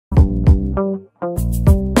In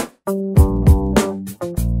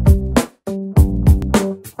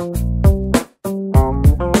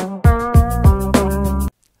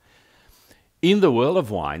the world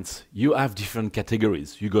of wines, you have different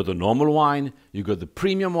categories. You got the normal wine, you got the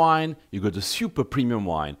premium wine, you got the super premium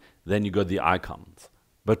wine, then you got the icons.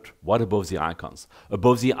 But what above the icons?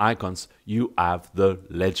 Above the icons, you have the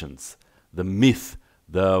legends, the myth,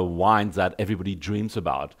 the wines that everybody dreams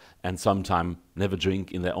about and sometimes never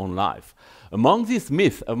drink in their own life. Among these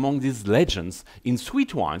myths, among these legends, in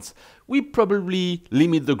sweet wines, we probably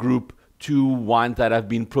limit the group to wines that have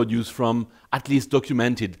been produced from, at least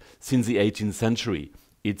documented, since the 18th century.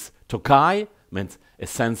 It's Tokai, means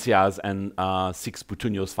Essencias and 6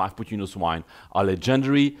 Putunos, 5 Putunos wine are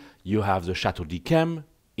legendary. You have the Chateau d'Yquem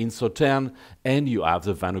in Sauternes, and you have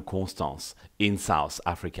the Vin de Constance in South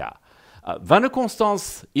Africa. Vin de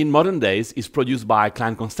Constance in modern days is produced by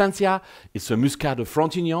Clan Constantia. It's a Muscat de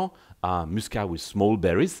Frontignan, Muscat with small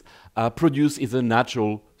berries, produced in a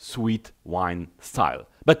natural sweet wine style.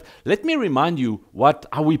 But let me remind you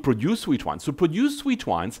how we produce sweet wines. To produce sweet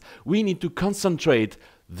wines, we need to concentrate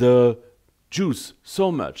the juice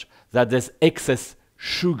so much that there's excess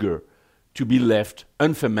sugar to be left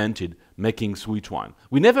unfermented, making sweet wine.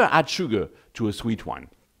 We never add sugar to a sweet wine.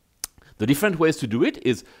 The different ways to do it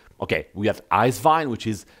is, okay, we have ice vine, which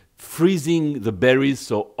is freezing the berries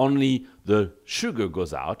so only the sugar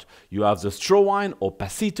goes out. You have the straw wine or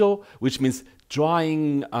passito, which means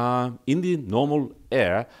drying in the normal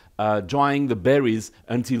air, drying the berries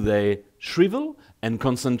until they shrivel and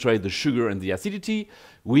concentrate the sugar and the acidity.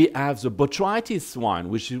 We have the botrytis wine,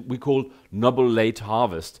 which we call noble late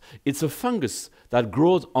harvest. It's a fungus that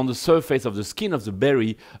grows on the surface of the skin of the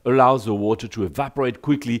berry, allows the water to evaporate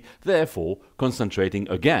quickly, therefore concentrating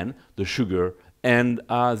again the sugar and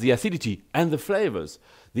the acidity and the flavors.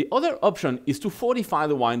 The other option is to fortify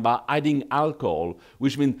the wine by adding alcohol,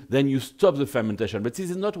 which means then you stop the fermentation. But this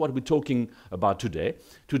is not what we're talking about today.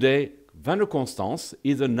 Today, Vin de Constance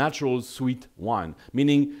is a natural sweet wine,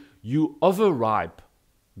 meaning you overripe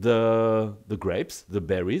the grapes, the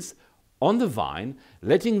berries, on the vine,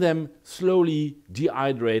 letting them slowly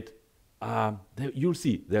dehydrate. You'll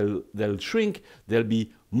see, they'll shrink, they'll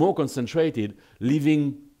be more concentrated,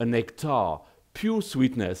 leaving a nectar, pure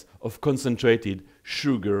sweetness of concentrated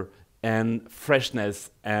sugar and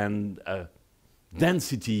freshness and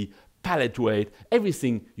density, palate weight,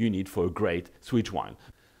 everything you need for a great sweet wine.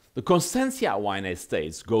 The Constantia wine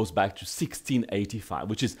estates goes back to 1685,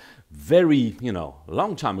 which is very,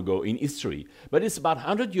 long time ago in history. But it's about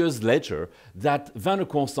 100 years later that Vin de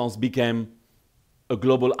Constance became a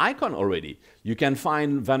global icon already. You can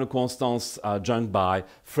find Vin de Constance drunk by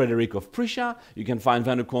Frederick of Prussia. You can find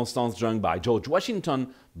Vin de Constance drunk by George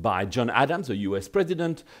Washington, by John Adams, the US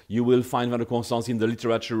president. You will find Vin de Constance in the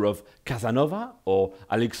literature of Casanova or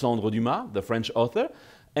Alexandre Dumas, the French author.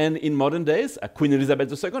 And in modern days, Queen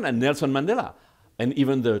Elizabeth II and Nelson Mandela, and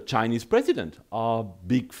even the Chinese president are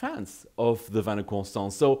big fans of the Vin de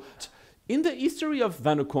Constance. So in the history of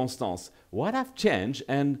Vin de Constance, what have changed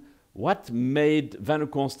and what made Vin de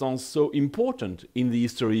Constance so important in the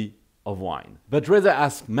history of wine? But rather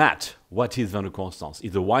ask Matt, what is Vin de Constance?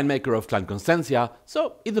 He's the winemaker of Clan Constantia,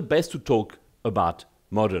 so it's the best to talk about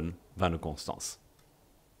modern Vin de Constance.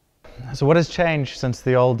 So what has changed since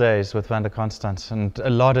the old days with Vin de Constance? And a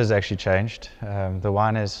lot has actually changed. The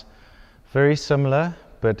wine is very similar,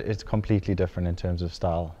 but it's completely different in terms of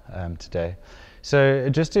style today. So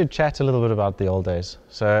just to chat a little bit about the old days.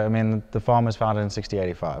 So, I mean, the farm was founded in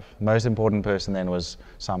 1685. The most important person then was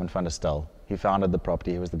Simon van der Stel. He founded the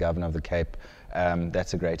property, he was the governor of the Cape.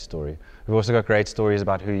 That's a great story. We've also got great stories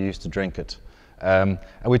about who used to drink it. And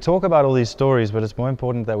we talk about all these stories, but it's more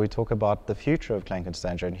important that we talk about the future of Clan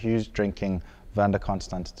Constantia and who's drinking Vin de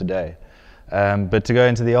Constance today. But to go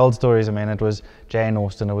into the old stories, I mean, it was Jane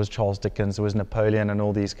Austen, it was Charles Dickens, it was Napoleon and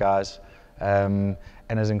all these guys, and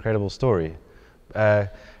it's an incredible story.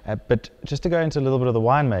 But just to go into a little bit of the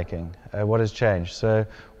winemaking, what has changed? So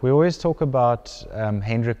we always talk about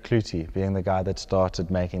Hendrik Klute being the guy that started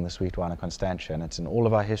making the sweet wine of Constantia, and it's in all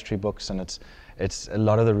of our history books, and it's a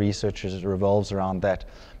lot of the research revolves around that.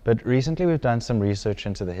 But recently we've done some research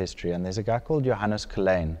into the history, and there's a guy called Johannes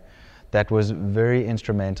Culijn that was very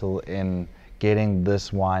instrumental in getting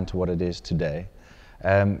this wine to what it is today.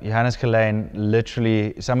 Johannes Culijn,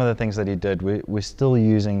 literally, some of the things that he did, we're still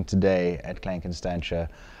using today at Clan Constantia,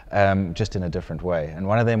 just in a different way. And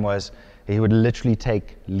one of them was, he would literally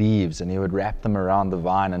take leaves and he would wrap them around the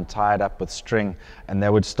vine and tie it up with string, and they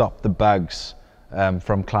would stop the bugs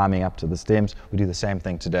from climbing up to the stems. We do the same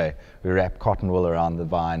thing today. We wrap cotton wool around the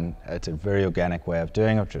vine. It's a very organic way of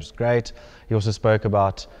doing it, which is great. He also spoke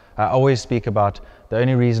about, I always speak about the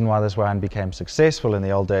only reason why this wine became successful in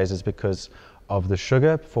the old days is because of the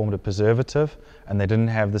sugar formed a preservative, and they didn't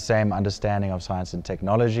have the same understanding of science and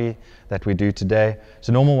technology that we do today.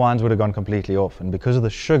 So normal wines would have gone completely off, and because of the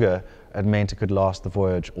sugar, it meant it could last the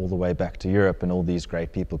voyage all the way back to Europe, and all these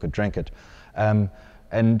great people could drink it.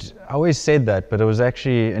 And I always said that, but it was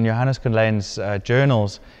actually in Johannes Kunleyn's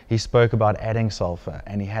journals, he spoke about adding sulfur,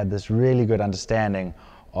 and he had this really good understanding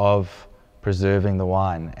of preserving the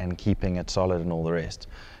wine and keeping it solid and all the rest.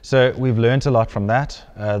 So we've learned a lot from that.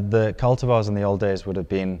 The cultivars in the old days would have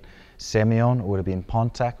been Semillon, it would have been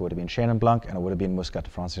Pontac, it would have been Chenin Blanc, and it would have been Muscat de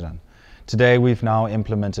Francidan. Today we've now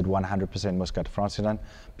implemented 100% Muscat de Francidan,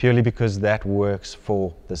 purely because that works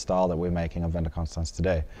for the style that we're making of Vin de Constance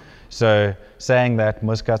today. So saying that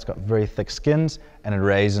Muscat's got very thick skins and it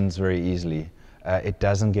raisins very easily. It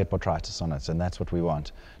doesn't get botrytis on it, and that's what we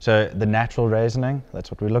want. So the natural raisining, that's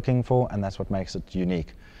what we're looking for, and that's what makes it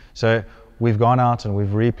unique. So we've gone out and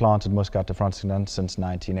we've replanted Muscat de Francidan since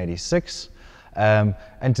 1986. And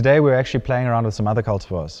today we're actually playing around with some other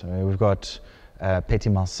cultivars. We've got Petit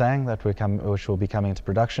Malsang, which will be coming into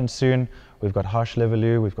production soon. We've got Harsh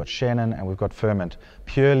Levelu, we've got Chenin, and we've got Ferment,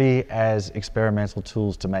 purely as experimental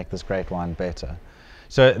tools to make this great wine better.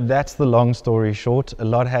 So that's the long story short. A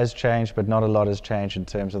lot has changed, but not a lot has changed in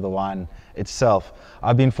terms of the wine itself.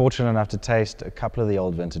 I've been fortunate enough to taste a couple of the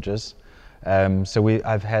old vintages.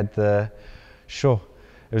 I've had it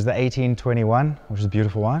was the 1821, which is a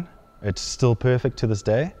beautiful wine. It's still perfect to this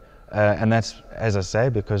day. And that's, as I say,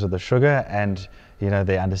 because of the sugar and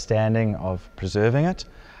the understanding of preserving it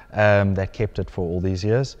that kept it for all these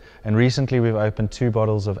years. And recently we've opened 2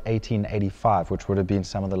 bottles of 1885, which would have been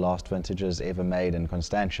some of the last vintages ever made in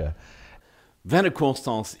Constantia. Vin de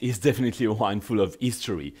Constance is definitely a wine full of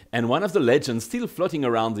history, and one of the legends still floating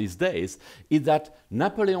around these days is that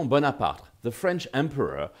Napoleon Bonaparte, the French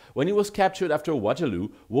emperor, when he was captured after Waterloo,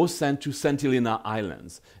 was sent to St. Helena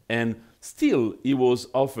Islands, and still he was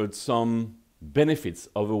offered some benefits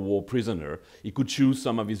of a war prisoner. He could choose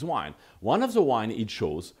some of his wine. One of the wine he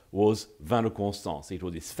chose was Vin de Constance. It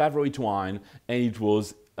was his favorite wine, and it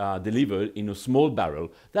was delivered in a small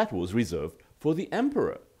barrel that was reserved for the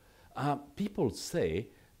emperor. People say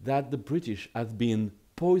that the British have been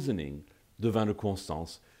poisoning the Vin de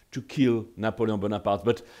Constance to kill Napoleon Bonaparte,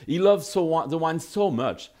 but he loved the wine so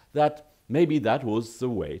much that maybe that was the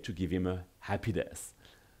way to give him a happy death.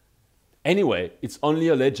 Anyway, it's only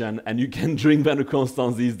a legend, and you can drink Vin de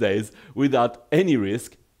Constance these days without any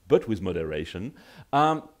risk, but with moderation.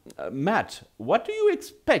 Matt, what do you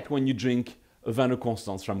expect when you drink a Vin de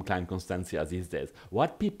Constance from Klein Constantia these days?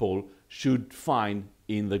 What people should find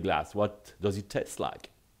in the glass? What does it taste like?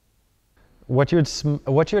 What you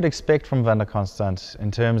would expect from Vin de Constance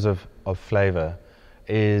in terms of flavor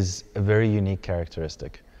is a very unique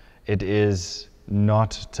characteristic. It is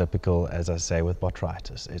not typical, as I say, with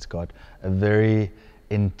botrytis. It's got a very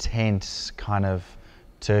intense kind of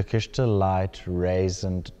Turkish delight,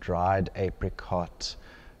 raisined, dried apricot,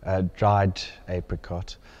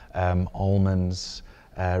 almonds,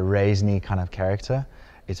 raisiny kind of character.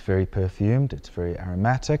 It's very perfumed, it's very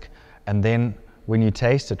aromatic, and then when you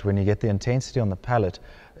taste it, when you get the intensity on the palate,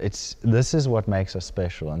 this is what makes us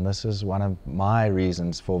special, and this is one of my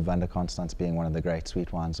reasons for Vin de Constance being one of the great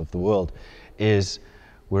sweet wines of the world, is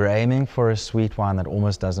we're aiming for a sweet wine that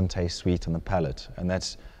almost doesn't taste sweet on the palate, and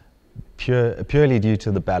that's purely due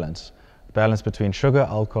to the balance between sugar,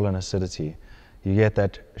 alcohol, and acidity. You get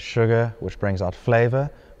that sugar, which brings out flavor,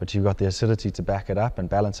 but you've got the acidity to back it up and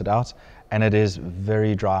balance it out, and it is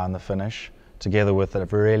very dry on the finish, together with a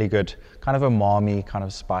really good kind of umami, kind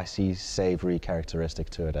of spicy, savory characteristic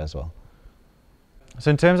to it as well. So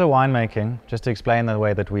in terms of winemaking, just to explain the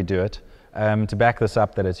way that we do it, to back this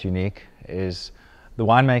up that it's unique, is the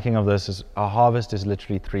winemaking of this is, our harvest is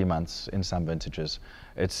literally 3 months in some vintages.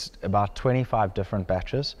 It's about 25 different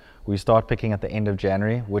batches. We start picking at the end of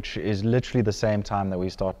January, which is literally the same time that we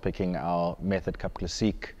start picking our Method Cup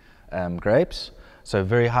Classique grapes. So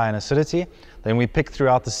very high in acidity. Then we pick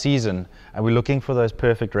throughout the season, and we're looking for those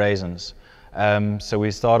perfect raisins. So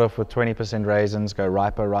we start off with 20% raisins, go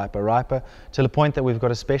riper, to the point that we've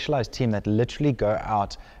got a specialized team that literally go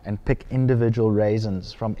out and pick individual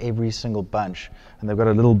raisins from every single bunch. And they've got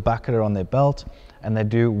a little bucket on their belt, and they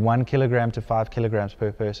do 1 kilogram to 5 kilograms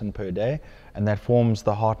per person per day, and that forms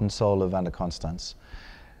the heart and soul of Vin de Constance.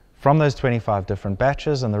 From those 25 different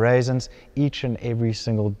batches and the raisins, each and every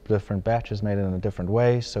single different batch is made in a different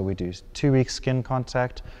way. So we do 2 weeks skin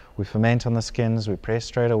contact, we ferment on the skins, we press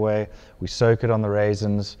straight away, we soak it on the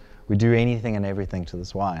raisins, we do anything and everything to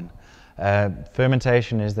this wine.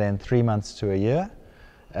 Fermentation is then 3 months to a year,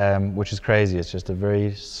 which is crazy. It's just a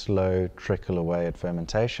very slow trickle away at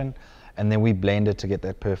fermentation. And then we blend it to get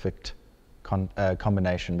that perfect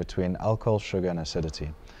combination between alcohol, sugar, and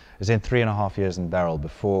acidity. It's then 3.5 years in barrel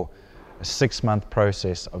before a 6-month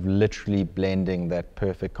process of literally blending that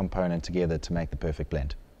perfect component together to make the perfect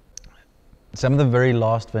blend. Some of the very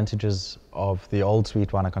last vintages of the old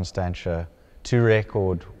sweet wine of Constantia to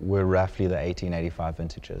record were roughly the 1885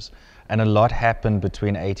 vintages. And a lot happened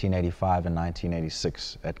between 1885 and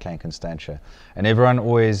 1986 at Clan Constantia. And everyone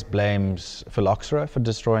always blames phylloxera for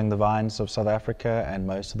destroying the vines of South Africa and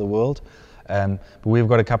most of the world. But we've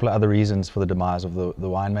got a couple of other reasons for the demise of the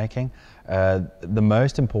winemaking. The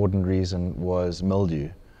most important reason was mildew,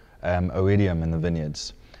 oidium in the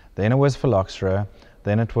vineyards. Then it was phylloxera.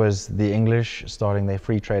 Then it was the English starting their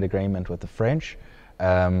free trade agreement with the French.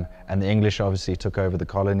 And the English obviously took over the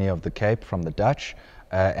colony of the Cape from the Dutch.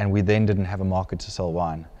 And we then didn't have a market to sell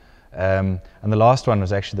wine. And the last one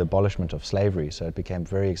was actually the abolishment of slavery. So it became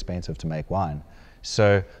very expensive to make wine.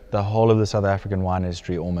 So the whole of the South African wine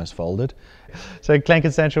industry almost folded. So Clan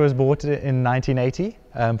Constantia was bought in 1980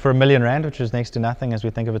 for R1 million, which is next to nothing as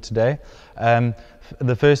we think of it today.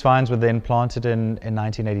 The first vines were then planted in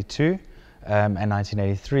 1982 and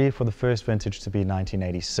 1983 for the first vintage to be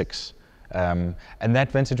 1986. And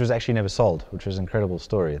that vintage was actually never sold, which was an incredible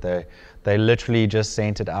story. They literally just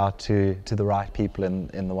sent it out to the right people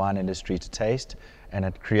in the wine industry to taste, and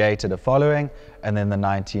it created a following, and then the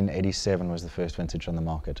 1987 was the first vintage on the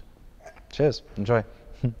market. Cheers, enjoy.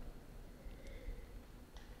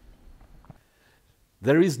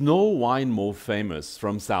 There is no wine more famous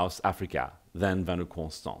from South Africa than Vin de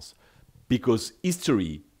Constance, because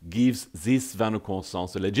history gives this Vin de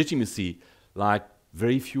Constance a legitimacy like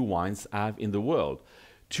very few wines have in the world,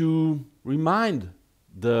 to remind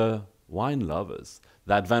the wine lovers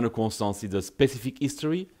that Vin de Constance is a specific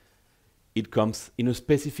history. It comes in a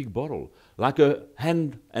specific bottle, like a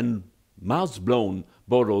hand and mouth blown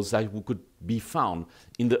bottles that could be found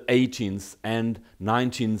in the 18th and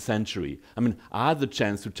 19th century. I mean, I had the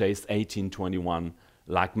chance to taste 1821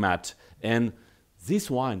 like Matt, and this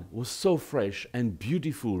wine was so fresh and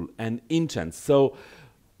beautiful and intense. So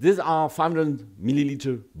these are 500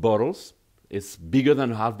 milliliter bottles. It's bigger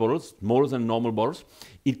than half bottles, more than normal bottles.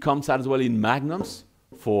 It comes out as well in magnums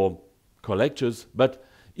for collectors, but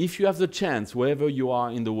if you have the chance, wherever you are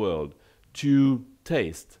in the world, to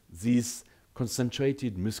taste this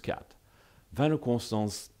concentrated muscat, Vin de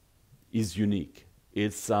Constance is unique.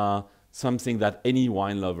 It's something that any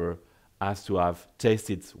wine lover has to have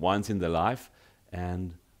tasted once in their life,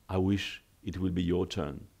 and I wish it will be your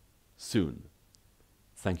turn soon.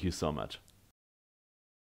 Thank you so much.